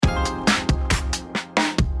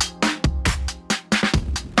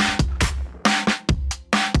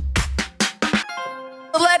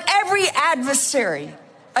adversary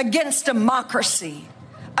against democracy,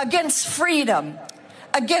 against freedom,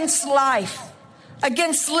 against life,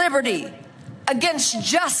 against liberty, against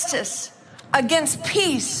justice, against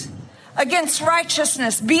peace, against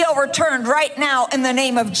righteousness be overturned right now in the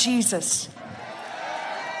name of Jesus.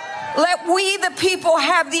 Let we, the people,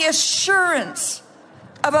 have the assurance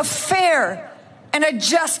of a fair and a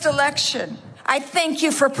just election. I thank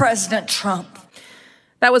you for President Trump.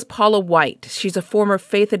 That was Paula White. She's a former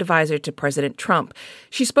faith advisor to President Trump.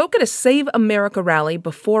 She spoke at a Save America rally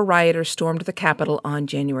before rioters stormed the Capitol on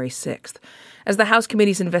January 6th. As the House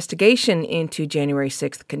Committee's investigation into January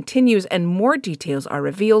 6th continues and more details are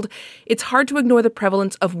revealed, it's hard to ignore the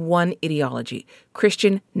prevalence of one ideology,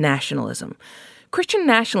 Christian nationalism. Christian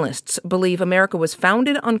nationalists believe America was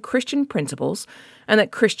founded on Christian principles and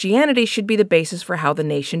that Christianity should be the basis for how the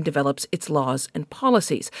nation develops its laws and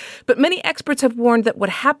policies. But many experts have warned that what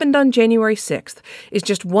happened on January 6th is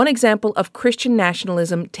just one example of Christian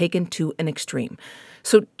nationalism taken to an extreme.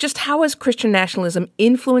 So just how has Christian nationalism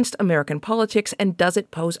influenced American politics, and does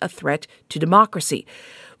it pose a threat to democracy?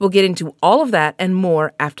 We'll get into all of that and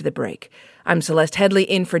more after the break. I'm Celeste Headley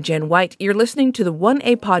in for Jen White. You're listening to the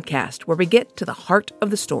 1A podcast, where we get to the heart of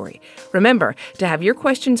the story. Remember, to have your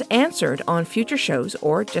questions answered on future shows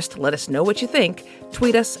or just to let us know what you think,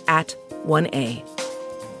 tweet us at 1A.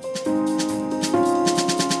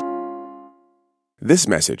 This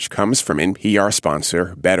message comes from NPR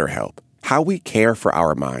sponsor BetterHelp. How we care for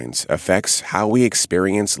our minds affects how we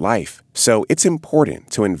experience life, so it's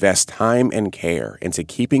important to invest time and care into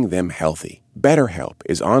keeping them healthy. BetterHelp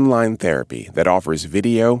is online therapy that offers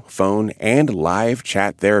video, phone, and live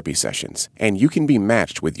chat therapy sessions, and you can be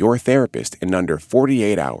matched with your therapist in under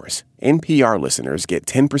 48 hours. NPR listeners get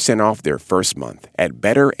 10% off their first month at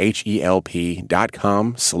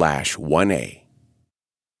betterhelp.com/1A.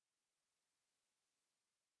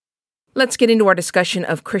 Let's get into our discussion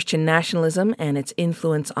of Christian nationalism and its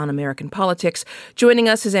influence on American politics. Joining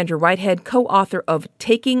us is Andrew Whitehead, co-author of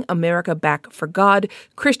Taking America Back for God,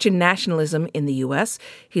 Christian Nationalism in the U.S.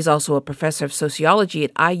 He's also a professor of sociology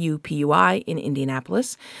at IUPUI in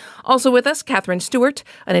Indianapolis. Also with us, Catherine Stewart,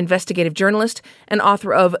 an investigative journalist and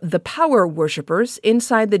author of The Power Worshippers,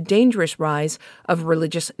 Inside the Dangerous Rise of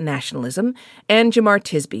Religious Nationalism, and Jemar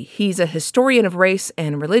Tisby. He's a historian of race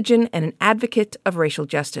and religion and an advocate of racial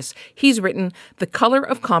justice. He's written The Color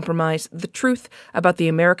of Compromise, The Truth About the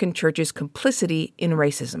American Church's Complicity in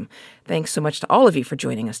Racism. Thanks so much to all of you for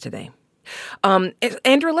joining us today.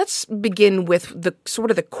 Andrew, let's begin with the sort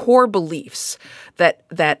of the core beliefs that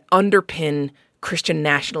underpin Christian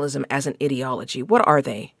nationalism as an ideology. What are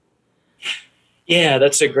they? Yeah,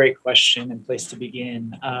 that's a great question and place to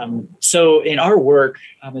begin. So in our work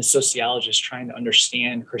as sociologists trying to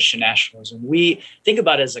understand Christian nationalism, we think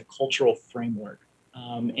about it as a cultural framework.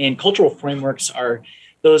 And cultural frameworks are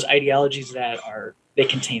those ideologies they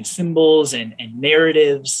contain symbols and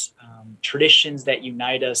narratives, traditions that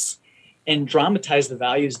unite us and dramatize the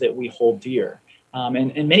values that we hold dear.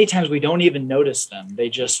 And many times we don't even notice them. They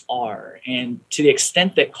just are. And to the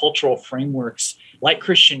extent that cultural frameworks like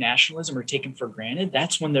Christian nationalism are taken for granted,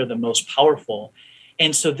 that's when they're the most powerful.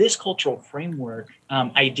 And so this cultural framework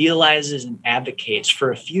idealizes and advocates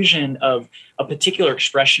for a fusion of a particular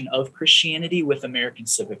expression of Christianity with American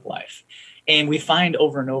civic life. And we find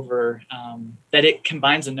over and over that it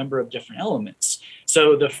combines a number of different elements.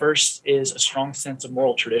 So the first is a strong sense of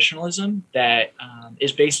moral traditionalism that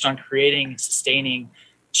is based on creating and sustaining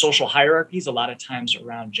social hierarchies, a lot of times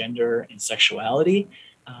around gender and sexuality.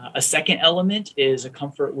 A second element is a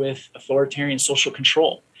comfort with authoritarian social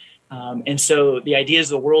control. And so the idea is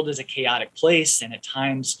the world is a chaotic place, and at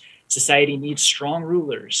times society needs strong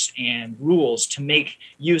rulers and rules to make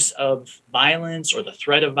use of violence or the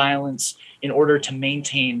threat of violence in order to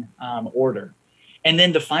maintain order. And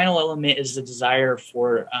then the final element is the desire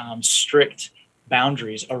for strict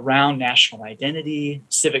boundaries around national identity,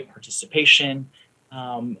 civic participation,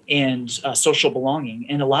 and social belonging.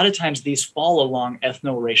 And a lot of times these fall along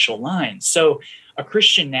ethno-racial lines. So a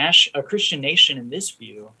Christian nation in this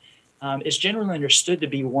view is generally understood to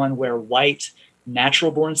be one where white,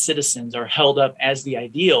 natural-born citizens are held up as the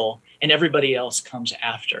ideal and everybody else comes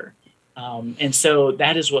after. And so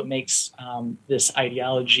that is what makes this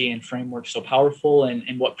ideology and framework so powerful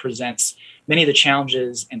and what presents many of the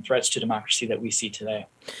challenges and threats to democracy that we see today.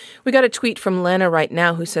 We got a tweet from Lana right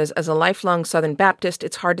now who says, as a lifelong Southern Baptist,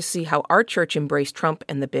 it's hard to see how our church embraced Trump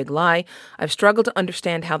and the big lie. I've struggled to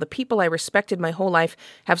understand how the people I respected my whole life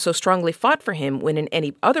have so strongly fought for him when in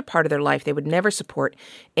any other part of their life they would never support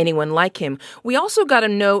anyone like him. We also got a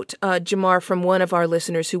note, Jemar, from one of our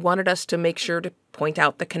listeners who wanted us to make sure to point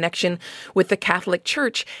out the connection with the Catholic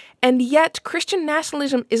Church. And yet Christian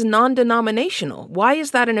nationalism is non-denominational. Why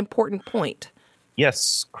is that an important point?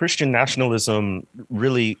 Yes, Christian nationalism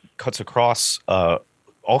really cuts across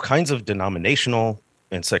all kinds of denominational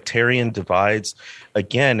and sectarian divides.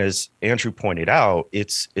 Again, as Andrew pointed out,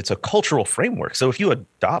 it's a cultural framework. So if you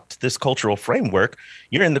adopt this cultural framework,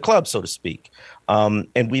 you're in the club, so to speak.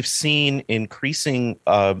 And we've seen increasing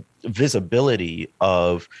visibility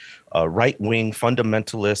of right-wing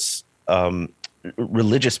fundamentalists,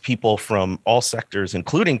 religious people from all sectors,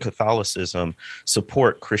 including Catholicism,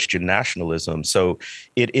 support Christian nationalism. So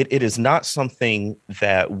it is not something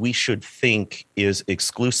that we should think is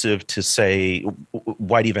exclusive to, say,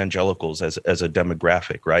 white evangelicals as a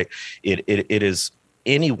demographic, right? It is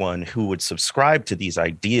anyone who would subscribe to these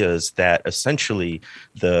ideas that essentially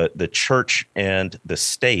the church and the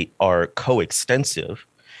state are coextensive,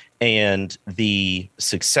 and the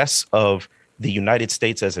success of the United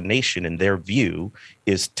States as a nation, in their view,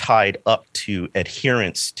 is tied up to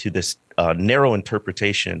adherence to this narrow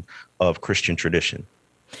interpretation of Christian tradition.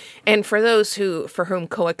 And for those for whom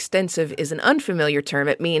coextensive is an unfamiliar term,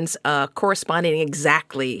 it means corresponding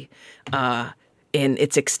exactly in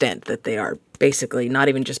its extent, that they are basically not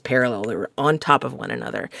even just parallel, they're on top of one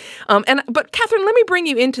another. But Catherine, let me bring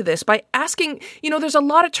you into this by asking, there's a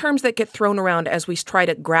lot of terms that get thrown around as we try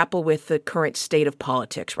to grapple with the current state of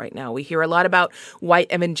politics right now. We hear a lot about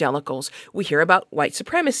white evangelicals. We hear about white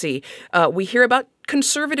supremacy. We hear about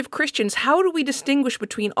conservative Christians. How do we distinguish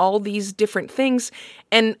between all these different things?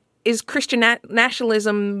 And is Christian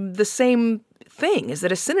nationalism the same thing? Is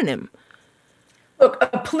it a synonym? Look,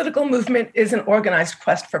 a political movement is an organized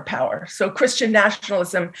quest for power. So Christian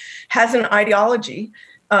nationalism has an ideology,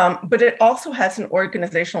 but it also has an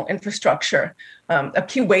organizational infrastructure. A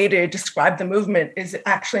key way to describe the movement is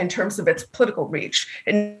actually in terms of its political reach.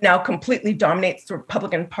 It now completely dominates the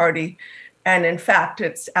Republican Party. And in fact,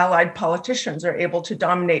 its allied politicians are able to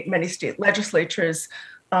dominate many state legislatures.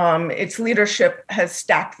 Its leadership has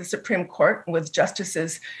stacked the Supreme Court with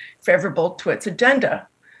justices favorable to its agenda.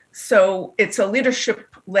 So it's a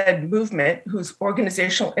leadership-led movement whose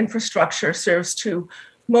organizational infrastructure serves to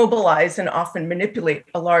mobilize and often manipulate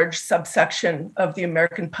a large subsection of the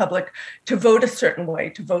American public to vote a certain way,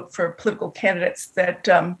 to vote for political candidates that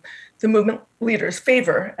the movement leaders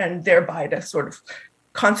favor, and thereby to sort of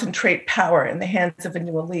concentrate power in the hands of a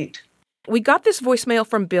new elite. We got this voicemail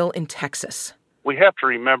from Bill in Texas. We have to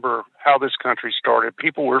remember how this country started.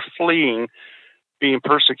 People were fleeing being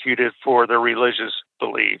persecuted for their religious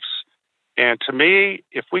beliefs. And to me,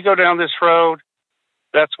 if we go down this road,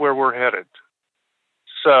 that's where we're headed.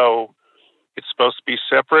 So it's supposed to be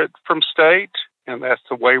separate from state, and that's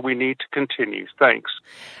the way we need to continue. Thanks.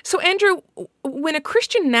 So, Andrew, when a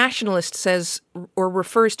Christian nationalist says or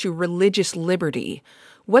refers to religious liberty,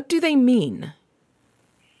 what do they mean?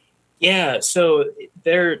 Yeah, so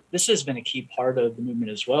this has been a key part of the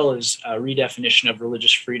movement as well, as a redefinition of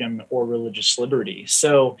religious freedom or religious liberty.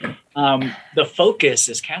 So the focus,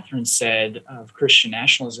 as Catherine said, of Christian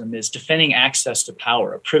nationalism is defending access to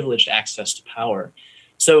power, a privileged access to power.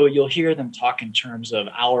 So you'll hear them talk in terms of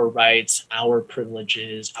our rights, our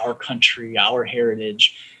privileges, our country, our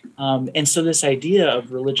heritage. And so this idea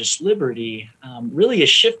of religious liberty really is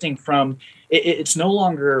shifting from, it's no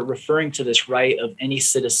longer referring to this right of any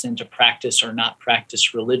citizen to practice or not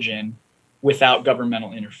practice religion without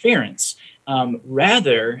governmental interference.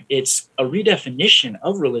 Rather, it's a redefinition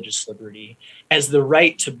of religious liberty as the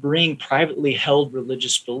right to bring privately held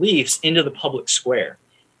religious beliefs into the public square.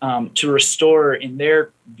 To restore, in their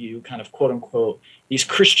view, kind of quote unquote, these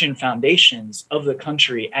Christian foundations of the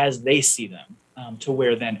country as they see them, to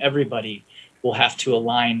where then everybody will have to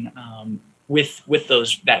align with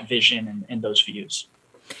that vision and those views.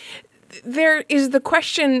 There is the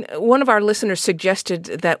question, one of our listeners suggested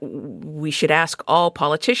that we should ask all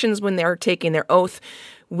politicians when they're taking their oath,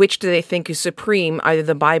 which do they think is supreme, either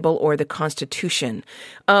the Bible or the Constitution?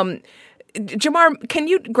 Jamar, can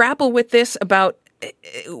you grapple with this about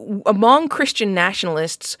among Christian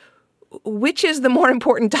nationalists, which is the more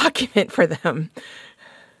important document for them?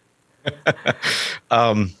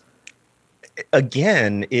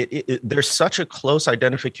 Again, there's such a close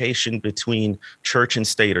identification between church and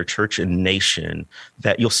state or church and nation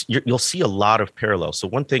that you'll see a lot of parallels. So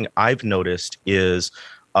one thing I've noticed is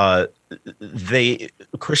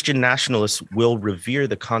Christian nationalists will revere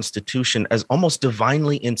the Constitution as almost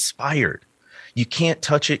divinely inspired. You can't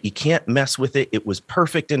touch it. You can't mess with it. It was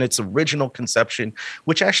perfect in its original conception,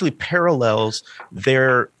 which actually parallels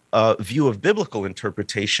their view of biblical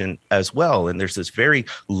interpretation as well. And there's this very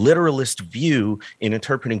literalist view in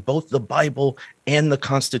interpreting both the Bible and the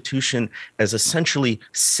Constitution as essentially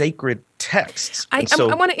sacred texts. I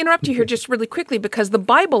want to interrupt you here just really quickly, because the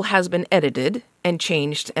Bible has been edited and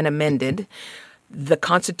changed and amended. The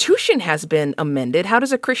Constitution has been amended. How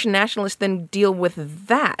does a Christian nationalist then deal with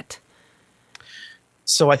that?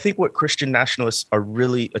 So I think what Christian nationalists are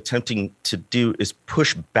really attempting to do is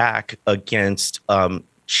push back against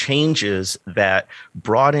changes that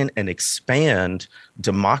broaden and expand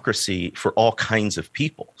democracy for all kinds of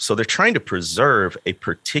people. So they're trying to preserve a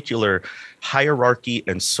particular hierarchy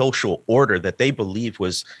and social order that they believe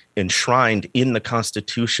was enshrined in the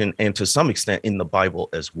Constitution and to some extent in the Bible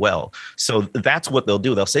as well. So that's what they'll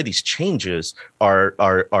do. They'll say these changes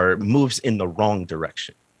are moves in the wrong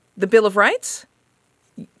direction. The Bill of Rights?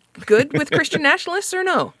 Good with Christian nationalists or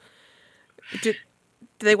no? Do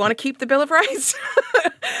they want to keep the Bill of Rights?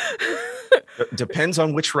 Depends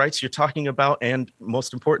on which rights you're talking about, and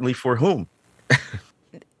most importantly, for whom.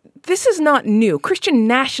 This is not new. Christian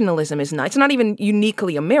nationalism is not. It's not even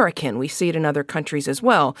uniquely American. We see it in other countries as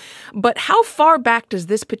well. But how far back does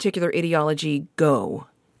this particular ideology go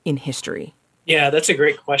in history? Yeah, that's a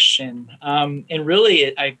great question. And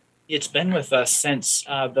really, it's been with us since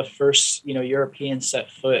the first, Europeans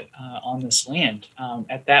set foot on this land.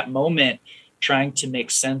 At that moment, trying to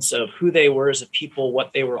make sense of who they were as a people,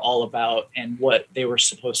 what they were all about, and what they were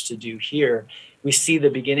supposed to do here. We see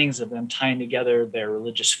the beginnings of them tying together their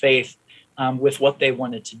religious faith with what they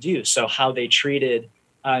wanted to do. So how they treated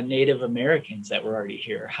Native Americans that were already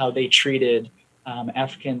here, how they treated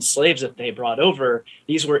African slaves that they brought over.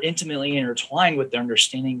 These were intimately intertwined with their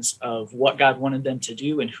understandings of what God wanted them to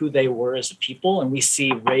do and who they were as a people. And we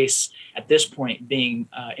see race at this point being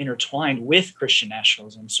intertwined with Christian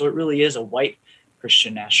nationalism. So it really is a white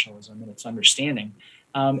Christian nationalism in its understanding.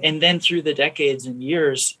 And then through the decades and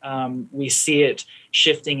years, we see it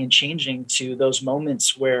shifting and changing to those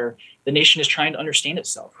moments where the nation is trying to understand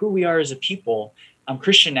itself, who we are as a people.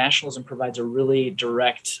 Christian nationalism provides a really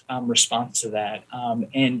direct response to that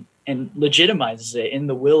and legitimizes it in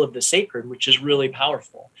the will of the sacred, which is really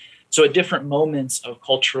powerful. So at different moments of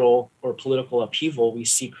cultural or political upheaval, we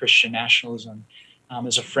see Christian nationalism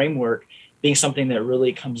as a framework being something that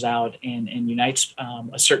really comes out and unites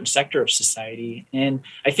a certain sector of society. And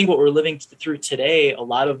I think what we're living through today, a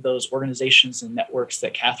lot of those organizations and networks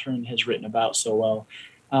that Catherine has written about so well,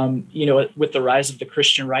 with the rise of the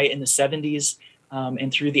Christian right in the 70s,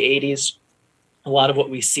 and through the 80s, a lot of what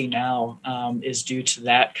we see now is due to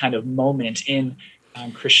that kind of moment in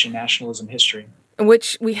Christian nationalism history.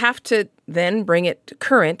 Which we have to then bring it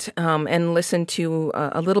current and listen to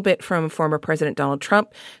a little bit from former President Donald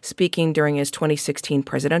Trump speaking during his 2016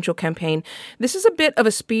 presidential campaign. This is a bit of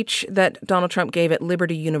a speech that Donald Trump gave at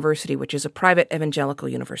Liberty University, which is a private evangelical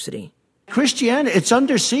university. Christianity, it's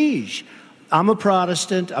under siege. I'm a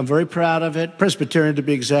Protestant. I'm very proud of it, Presbyterian to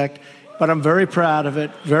be exact. But I'm very proud of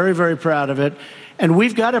it, very, very proud of it. And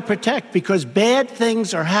we've got to protect because bad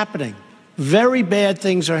things are happening. Very bad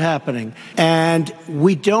things are happening. And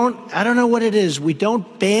I don't know what it is. We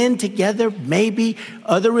don't band together. Maybe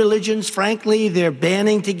other religions, frankly, they're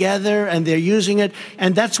banding together and they're using it.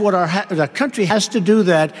 And that's what our country has to do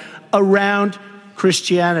that around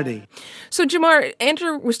Christianity. So, Jamar,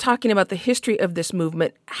 Andrew was talking about the history of this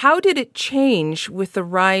movement. How did it change with the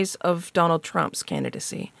rise of Donald Trump's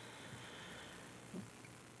candidacy?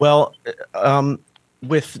 Well,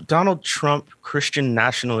 with Donald Trump, Christian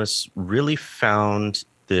nationalists really found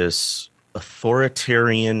this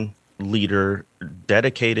authoritarian leader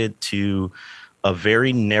dedicated to a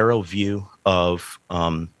very narrow view of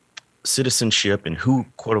citizenship and who,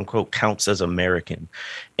 quote unquote, counts as American.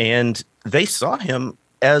 And they saw him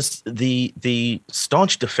as the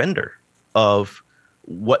staunch defender of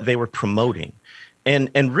what they were promoting.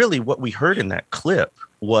 And really what we heard in that clip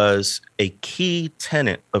was a key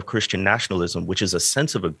tenet of Christian nationalism, which is a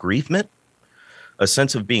sense of aggrievement, a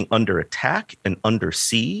sense of being under attack and under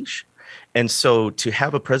siege. And so to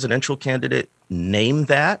have a presidential candidate name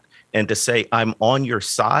that and to say, I'm on your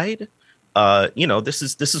side, this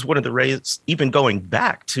is one of the ways, even going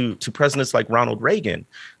back to presidents like Ronald Reagan.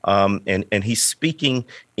 And he's speaking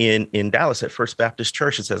in Dallas at First Baptist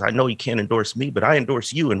Church and says, I know you can't endorse me, but I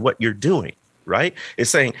endorse you and what you're doing. Right?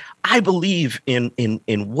 It's saying, I believe in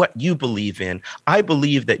what you believe in. I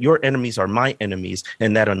believe that your enemies are my enemies,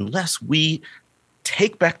 and that unless we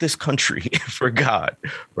take back this country for God,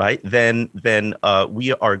 right, then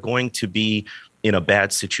we are going to be in a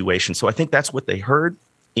bad situation. So I think that's what they heard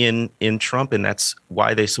in Trump, and that's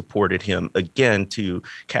why they supported him. Again, to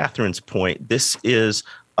Catherine's point, this is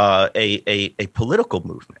a political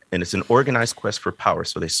movement, and it's an organized quest for power.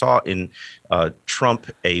 So they saw in Trump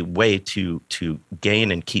a way to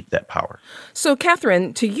gain and keep that power. So,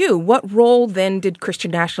 Catherine, to you, what role then did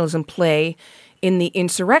Christian nationalism play in the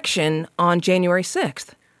insurrection on January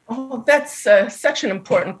 6th? Oh, that's such an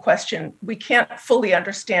important question. We can't fully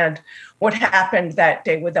understand what happened that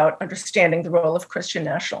day without understanding the role of Christian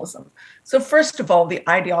nationalism. So first of all, the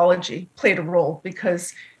ideology played a role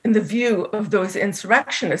because in the view of those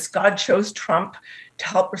insurrectionists, God chose Trump to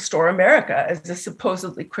help restore America as a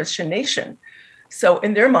supposedly Christian nation. So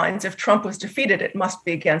in their minds, if Trump was defeated, it must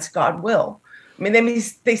be against God's will. I mean,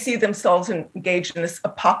 they see themselves engaged in this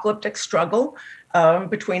apocalyptic struggle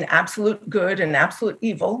between absolute good and absolute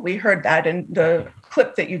evil. We heard that in the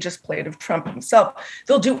clip that you just played of Trump himself.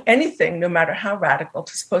 They'll do anything, no matter how radical,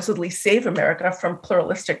 to supposedly save America from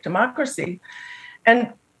pluralistic democracy.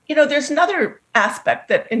 And, there's another aspect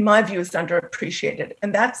that, in my view, is underappreciated,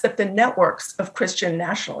 and that's that the networks of Christian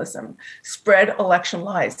nationalism spread election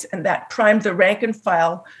lies, and that primed the rank and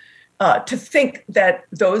file to think that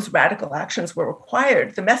those radical actions were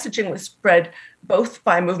required. The messaging was spread both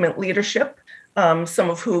by movement leadership, some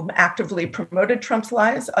of whom actively promoted Trump's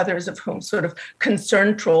lies, others of whom sort of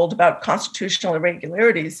concern trolled about constitutional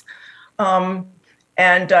irregularities.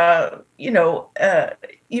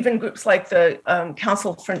 Even groups like the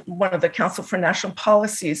one of the Council for National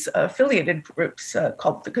Policy's affiliated groups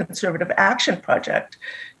called the Conservative Action Project,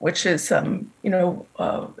 which is,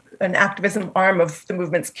 an activism arm of the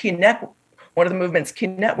movement's one of the movement's key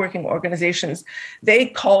networking organizations. They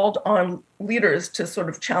called on leaders to sort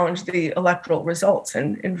of challenge the electoral results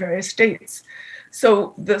in various states.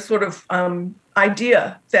 So the sort of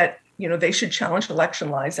idea that, they should challenge election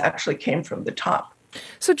lies actually came from the top.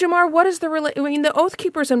 So, Jamar, what is the Oath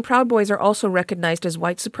Keepers and Proud Boys are also recognized as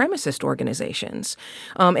white supremacist organizations,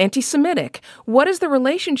 anti-Semitic. What is the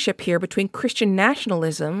relationship here between Christian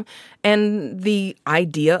nationalism and the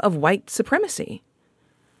idea of white supremacy?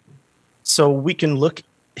 So we can look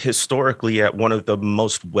historically at one of the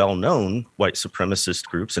most well-known white supremacist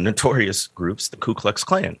groups and notorious groups, the Ku Klux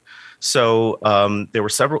Klan. So there were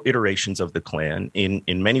several iterations of the Klan. In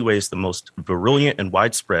many ways, the most virulent and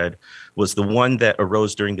widespread was the one that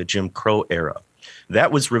arose during the Jim Crow era.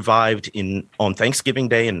 That was revived on Thanksgiving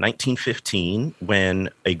Day in 1915, when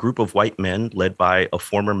a group of white men led by a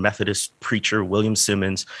former Methodist preacher, William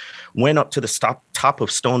Simmons, went up to the top of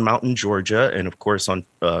Stone Mountain, Georgia. And of course, on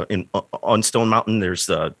Stone Mountain, there's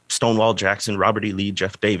Stonewall Jackson, Robert E. Lee,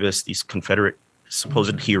 Jeff Davis, these Confederate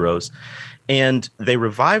supposed heroes. And they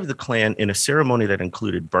revived the Klan in a ceremony that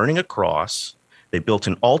included burning a cross. They built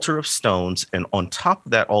an altar of stones. And on top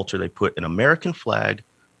of that altar, they put an American flag,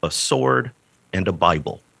 a sword, and a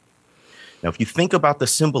Bible. Now, if you think about the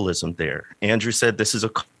symbolism there, Andrew said this is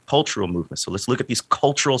a cultural movement. So let's look at these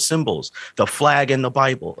cultural symbols, the flag and the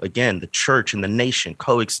Bible. Again, the church and the nation,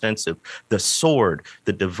 coextensive, the sword,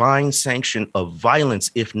 the divine sanction of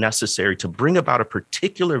violence, if necessary, to bring about a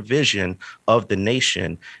particular vision of the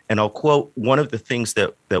nation. And I'll quote one of the things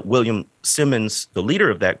that William Simmons, the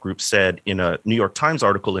leader of that group, said in a New York Times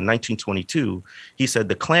article in 1922. He said,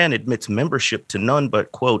 the Klan admits membership to none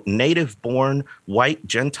but, quote, native-born, white,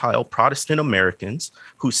 Gentile, Protestant Americans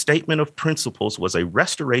whose statement of principles was a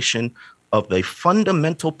restoration of the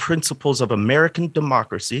fundamental principles of American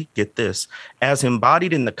democracy, get this, as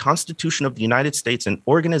embodied in the Constitution of the United States, an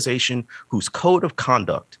organization whose code of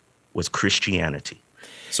conduct was Christianity.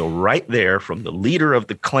 So right there, from the leader of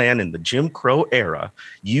the Klan in the Jim Crow era,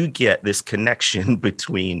 you get this connection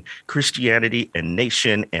between Christianity and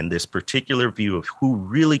nation and this particular view of who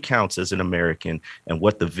really counts as an American and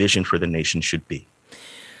what the vision for the nation should be.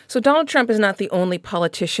 So Donald Trump is not the only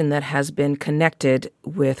politician that has been connected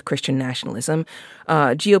with Christian nationalism.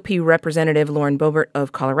 GOP Representative Lauren Boebert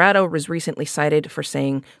of Colorado was recently cited for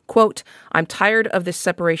saying, quote, I'm tired of this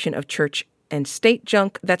separation of church and state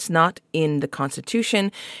junk that's not in the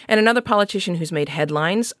Constitution. And another politician who's made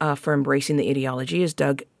headlines for embracing the ideology is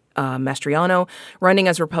Doug Mastriano, running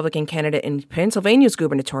as Republican candidate in Pennsylvania's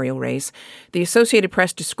gubernatorial race. The Associated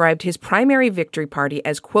Press described his primary victory party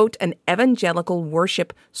as, quote, an evangelical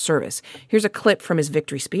worship service. Here's a clip from his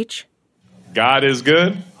victory speech. God is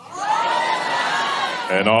good.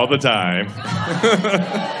 And all the time.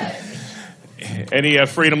 Any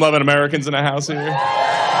freedom-loving Americans in the house here?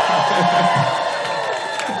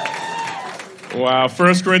 Wow,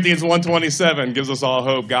 1 Corinthians 1:27 gives us all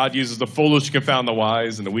hope. God uses the foolish to confound the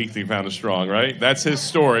wise and the weak to confound the strong, right? That's his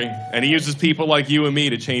story, and he uses people like you and me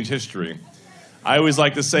to change history. I always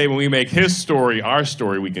like to say when we make his story our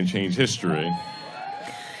story, we can change history.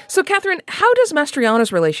 So, Catherine, how does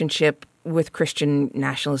Mastriano's relationship with Christian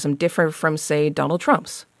nationalism differ from, say, Donald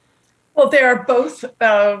Trump's? Well, they are both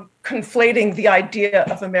conflating the idea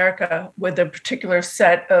of America with a particular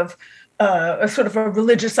set of a sort of a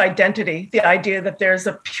religious identity, the idea that there's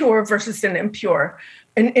a pure versus an impure,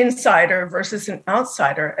 an insider versus an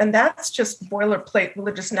outsider. And that's just boilerplate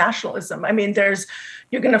religious nationalism. I mean,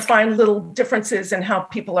 you're going to find little differences in how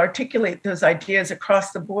people articulate those ideas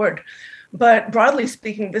across the board. But broadly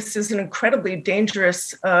speaking, this is an incredibly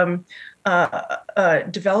dangerous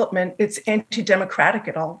development. It's anti-democratic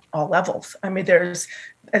at all levels. I mean, there's,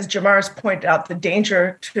 as Jamar has pointed out, the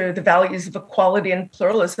danger to the values of equality and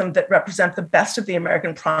pluralism that represent the best of the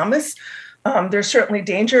American promise. There's certainly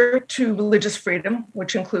danger to religious freedom,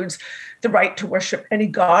 which includes the right to worship any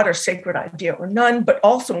god or sacred idea or none, but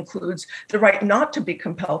also includes the right not to be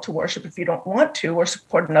compelled to worship if you don't want to, or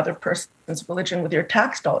support another person's religion with your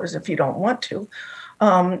tax dollars if you don't want to.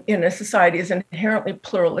 In a society as inherently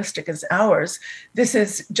pluralistic as ours, this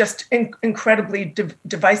is just incredibly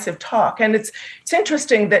divisive talk. And it's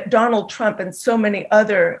interesting that Donald Trump and so many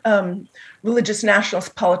other religious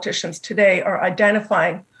nationalist politicians today are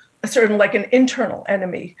identifying a certain, like, an internal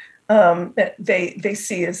enemy that they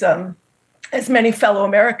see as many fellow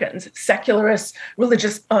Americans, secularists,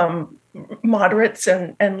 religious moderates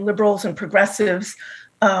and liberals and progressives,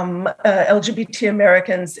 LGBT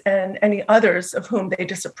Americans, and any others of whom they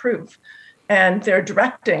disapprove. And they're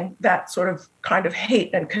directing that sort of kind of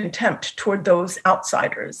hate and contempt toward those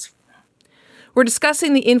outsiders. We're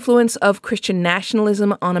discussing the influence of Christian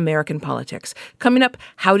nationalism on American politics. Coming up,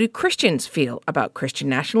 how do Christians feel about Christian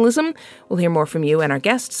nationalism? We'll hear more from you and our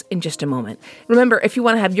guests in just a moment. Remember, if you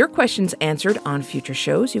want to have your questions answered on future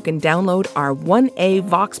shows, you can download our 1A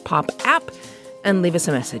Vox Pop app and leave us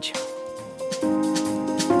a message.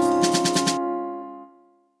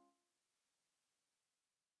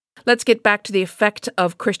 Let's get back to the effect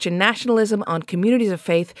of Christian nationalism on communities of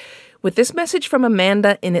faith with this message from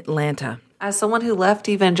Amanda in Atlanta. As someone who left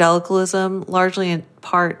evangelicalism, largely in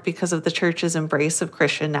part because of the church's embrace of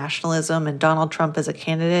Christian nationalism and Donald Trump as a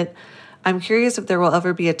candidate, I'm curious if there will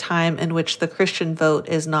ever be a time in which the Christian vote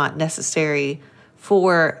is not necessary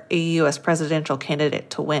for a U.S. presidential candidate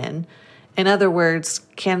to win. In other words,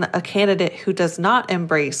 can a candidate who does not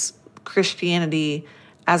embrace Christianity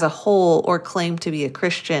as a whole or claim to be a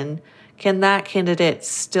Christian, can that candidate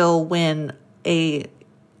still win a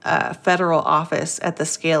federal office at the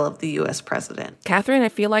scale of the U.S. president? Catherine, I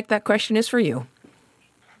feel like that question is for you.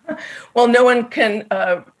 Well, no one can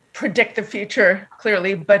predict the future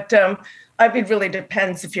clearly, but I mean, it really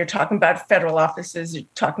depends if you're talking about federal offices, if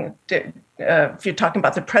you're talking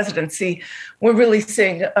about the presidency. We're really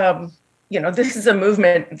seeing, this is a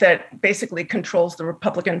movement that basically controls the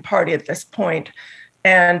Republican Party at this point,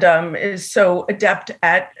 and is so adept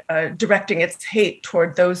at directing its hate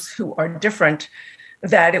toward those who are different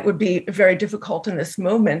that it would be very difficult in this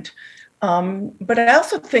moment. But I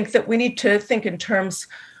also think that we need to think in terms,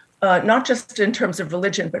 not just in terms of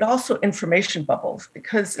religion, but also information bubbles,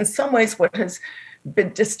 because in some ways what has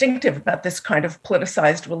been distinctive about this kind of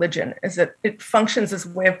politicized religion is that it functions as a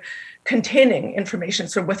way of containing information,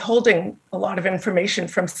 so withholding a lot of information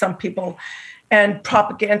from some people and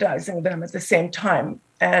propagandizing them at the same time.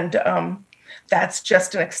 And that's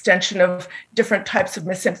just an extension of different types of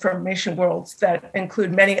misinformation worlds that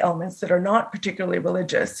include many elements that are not particularly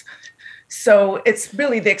religious. So it's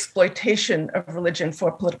really the exploitation of religion for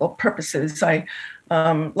political purposes. I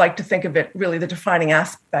like to think of it, really the defining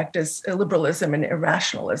aspect as illiberalism and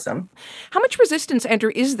irrationalism. How much resistance,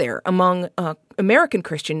 Andrew, is there among American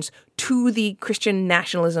Christians to the Christian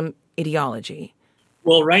nationalism ideology?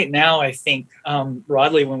 Well, right now, I think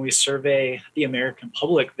broadly, when we survey the American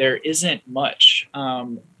public, there isn't much.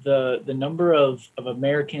 The number of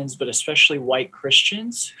Americans, but especially white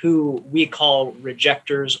Christians, who we call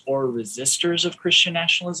rejectors or resistors of Christian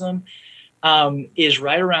nationalism, is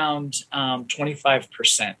right around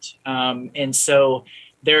 25%. And so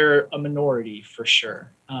they're a minority for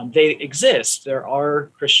sure. They exist. There are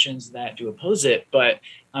Christians that do oppose it, but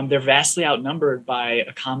they're vastly outnumbered by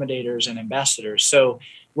accommodators and ambassadors. So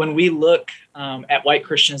when we look at white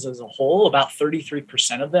Christians as a whole, about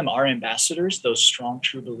 33% of them are ambassadors, those strong,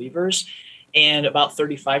 true believers, and about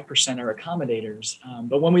 35% are accommodators.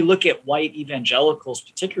 But when we look at white evangelicals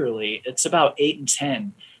particularly, it's about 8 and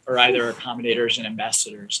 10 are either accommodators and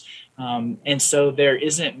ambassadors. And so there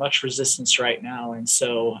isn't much resistance right now. And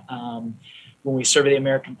so when we survey the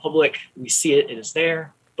American public, we see it is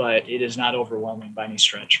there, but it is not overwhelming by any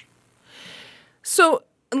stretch. So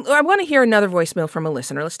I want to hear another voicemail from a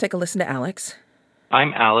listener. Let's take a listen to Alex.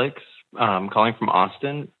 I'm Alex, calling from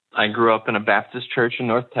Austin. I grew up in a Baptist church in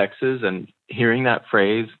North Texas, and hearing that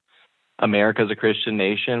phrase, America's a Christian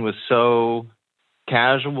nation, was so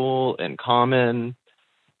casual and common.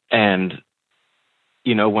 And,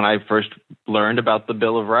 you know, when I first learned about the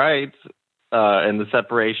Bill of Rights and the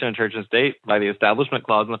separation of church and state by the Establishment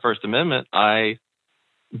Clause in the First Amendment, I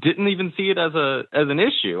didn't even see it as an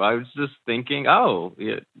issue. I was just thinking, oh,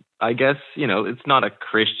 I guess, you know, it's not a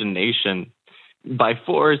Christian nation by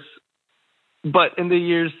force. But in the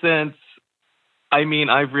years since, I mean,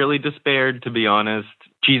 I've really despaired, to be honest.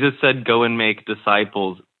 Jesus said, go and make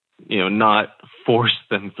disciples, you know, not force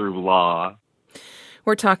them through law.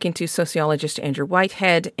 We're talking to sociologist Andrew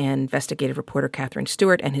Whitehead and investigative reporter Catherine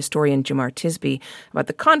Stewart and historian Jemar Tisby about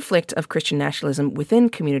the conflict of Christian nationalism within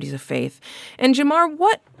communities of faith. And Jemar,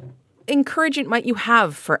 what encouragement might you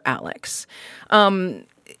have for Alex?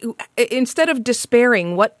 Instead of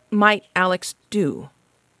despairing, what might Alex do?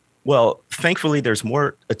 Well, thankfully, there's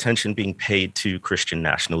more attention being paid to Christian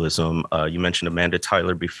nationalism. You mentioned Amanda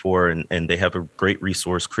Tyler before, and they have a great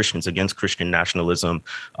resource, Christians Against Christian Nationalism,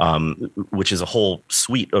 which is a whole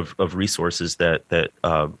suite of resources that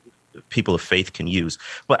people of faith can use.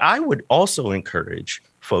 But I would also encourage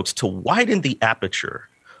folks to widen the aperture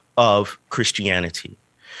of Christianity,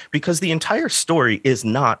 because the entire story is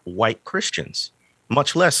not white Christians,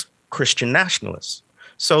 much less Christian nationalists.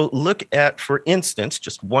 So look at, for instance,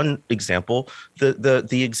 just one example,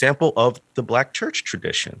 the example of the Black church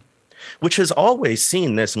tradition, which has always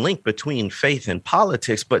seen this link between faith and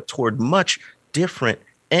politics, but toward much different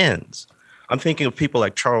ends. I'm thinking of people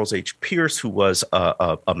like Charles H. Pierce, who was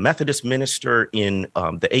a Methodist minister in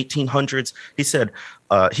the 1800s. He said,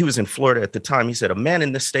 he was in Florida at the time. He said, a man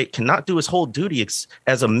in this state cannot do his whole duty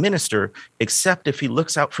as a minister except if he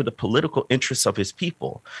looks out for the political interests of his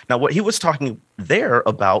people. Now, what he was talking there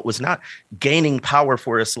about was not gaining power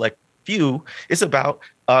for a select few. It's about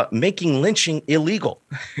making lynching illegal.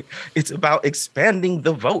 It's about expanding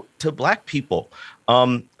the vote to Black people.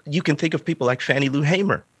 You can think of people like Fannie Lou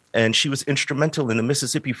Hamer. And she was instrumental in the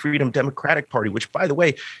Mississippi Freedom Democratic Party, which, by the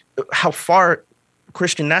way, how far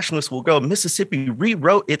Christian nationalists will go. Mississippi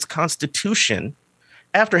rewrote its constitution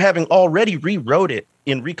after having already rewrote it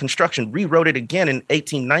in Reconstruction, rewrote it again in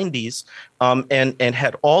 1890s, and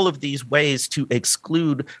had all of these ways to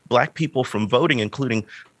exclude Black people from voting, including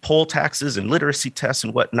poll taxes and literacy tests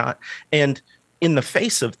and whatnot. And in the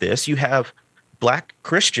face of this, you have Black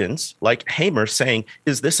Christians like Hamer saying,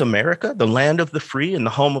 is this America, the land of the free and the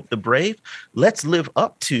home of the brave? Let's live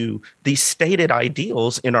up to these stated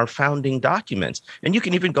ideals in our founding documents. And you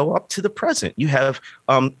can even go up to the present. You have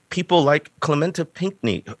people like Clementa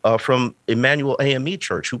Pinckney from Emmanuel AME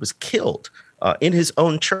Church, who was killed in his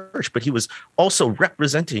own church, but he was also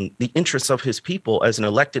representing the interests of his people as an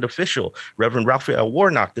elected official. Reverend Raphael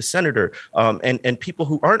Warnock, the senator, and people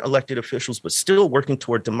who aren't elected officials, but still working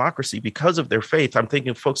toward democracy because of their faith. I'm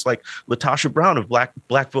thinking of folks like Latasha Brown of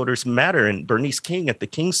Black Voters Matter and Bernice King at the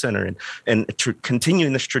King Center and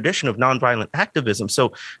continuing this tradition of nonviolent activism.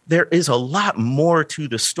 So there is a lot more to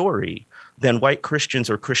the story than white Christians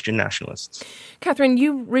or Christian nationalists. Catherine,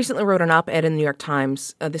 you recently wrote an op-ed in the New York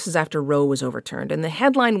Times. This is after Roe was overturned. And the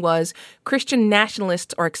headline was, Christian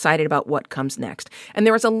nationalists are excited about what comes next. And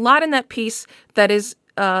there was a lot in that piece that is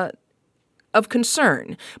of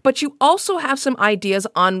concern. But you also have some ideas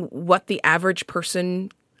on what the average person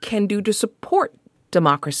can do to support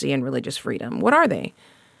democracy and religious freedom. What are they?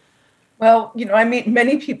 Well, I meet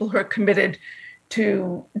many people who are committed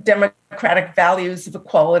to democratic values of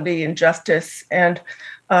equality and justice. And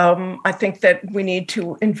I think that we need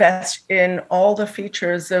to invest in all the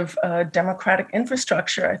features of democratic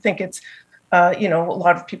infrastructure. I think it's, a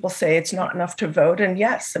lot of people say it's not enough to vote. And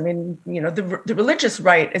yes, the religious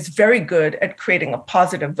right is very good at creating a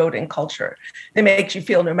positive voting culture that makes you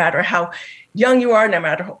feel no matter how young you are, no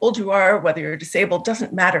matter how old you are, whether you're disabled,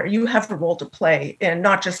 doesn't matter. You have a role to play in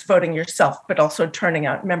not just voting yourself, but also turning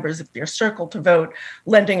out members of your circle to vote,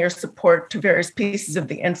 lending your support to various pieces of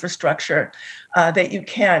the infrastructure that you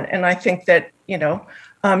can. And I think that,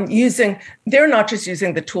 they're not just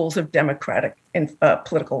using the tools of democratic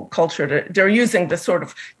political culture, they're using the sort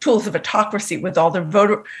of tools of autocracy with all the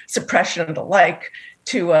voter suppression and the like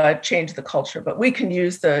to change the culture. But we can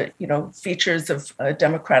use the, features of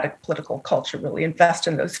democratic political culture, really invest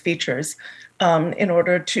in those features in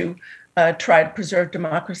order to try to preserve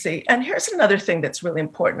democracy. And here's another thing that's really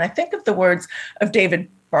important. I think of the words of David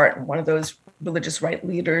Barton, one of those religious right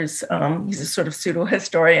leaders. He's a sort of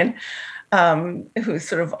pseudo-historian whose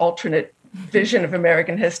sort of alternate vision of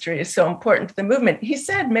American history is so important to the movement. He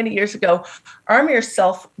said many years ago, arm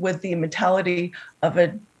yourself with the mentality of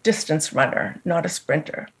a distance runner, not a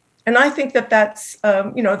sprinter. And I think that's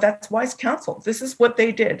wise counsel. This is what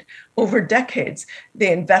they did over decades.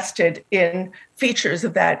 They invested in features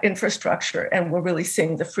of that infrastructure, and we're really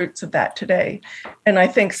seeing the fruits of that today. And I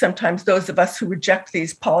think sometimes those of us who reject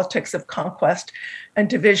these politics of conquest and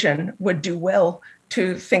division would do well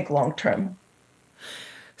to think long term.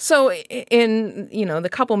 So in, the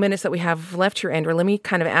couple minutes that we have left here, Andrew, let me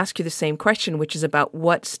kind of ask you the same question, which is about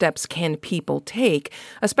what steps can people take,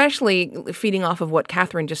 especially feeding off of what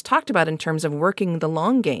Catherine just talked about in terms of working the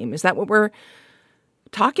long game. Is that what we're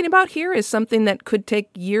talking about here? Is something that could take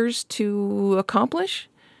years to accomplish?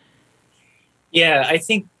 Yeah, I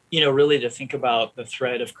think, really to think about the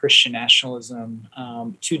threat of Christian nationalism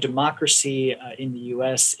to democracy in the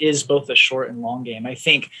U.S. is both a short and long game. I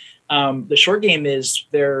think the short game is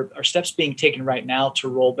there are steps being taken right now to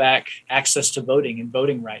roll back access to voting and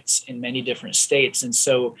voting rights in many different states. And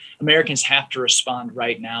so Americans have to respond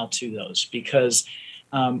right now to those because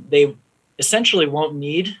they essentially won't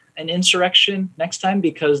need an insurrection next time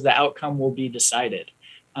because the outcome will be decided.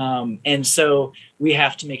 And so we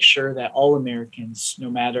have to make sure that all Americans, no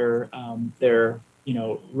matter their,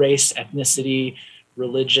 race, ethnicity,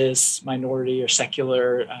 religious, minority, or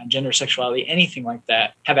secular, gender, sexuality, anything like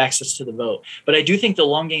that, have access to the vote. But I do think the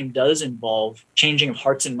long game does involve changing of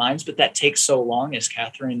hearts and minds, but that takes so long, as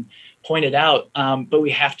Catherine pointed out. But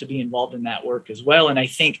we have to be involved in that work as well. And I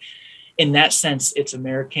think in that sense, it's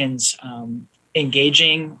Americans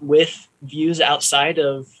engaging with views outside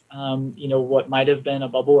of what might have been a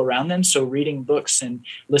bubble around them. So reading books and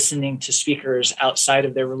listening to speakers outside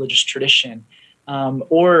of their religious tradition,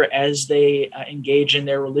 or as they engage in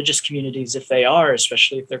their religious communities, if they are,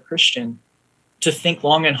 especially if they're Christian, to think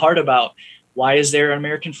long and hard about why is there an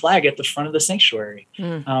American flag at the front of the sanctuary?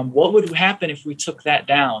 What would happen if we took that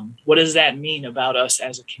down? What does that mean about us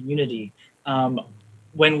as a community?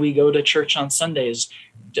 When we go to church on Sundays,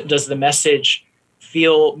 does the message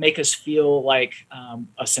make us feel like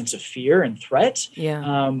a sense of fear and threat,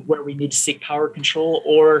 where we need to seek power control,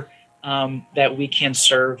 or that we can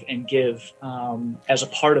serve and give as a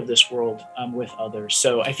part of this world with others?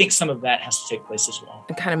 So I think some of that has to take place as well.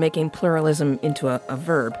 And kind of making pluralism into a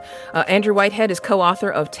verb. Andrew Whitehead is co-author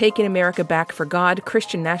of Taking America Back for God,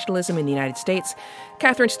 Christian Nationalism in the United States.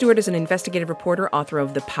 Catherine Stewart is an investigative reporter, author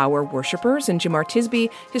of The Power Worshippers, and Jemar Tisby,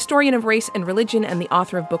 historian of race and religion and the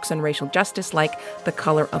author of books on racial justice like The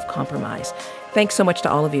Color of Compromise. Thanks so much to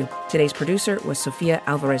all of you. Today's producer was Sophia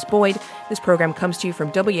Alvarez-Boyd. This program comes to you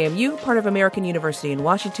from WAMU, part of American University in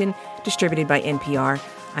Washington, distributed by NPR.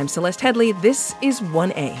 I'm Celeste Headley. This is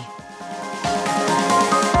 1A.